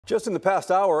Just in the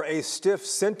past hour, a stiff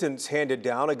sentence handed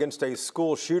down against a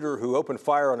school shooter who opened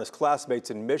fire on his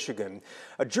classmates in Michigan.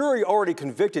 A jury already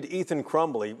convicted Ethan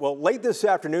Crumbley. Well, late this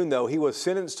afternoon, though, he was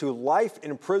sentenced to life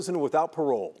in prison without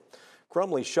parole.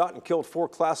 Crumbley shot and killed 4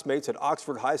 classmates at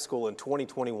Oxford High School in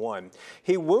 2021.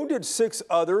 He wounded 6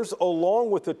 others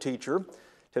along with the teacher.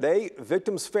 Today,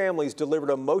 victims' families delivered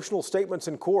emotional statements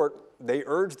in court. They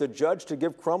urged the judge to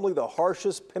give Crumbley the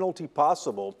harshest penalty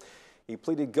possible. He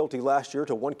pleaded guilty last year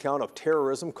to 1 count of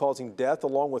terrorism causing death,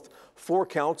 along with 4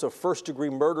 counts of first-degree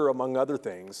murder, among other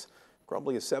things.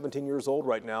 Crumbley is 17 years old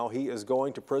right now. He is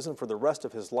going to prison for the rest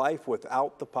of his life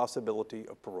without the possibility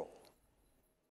of parole.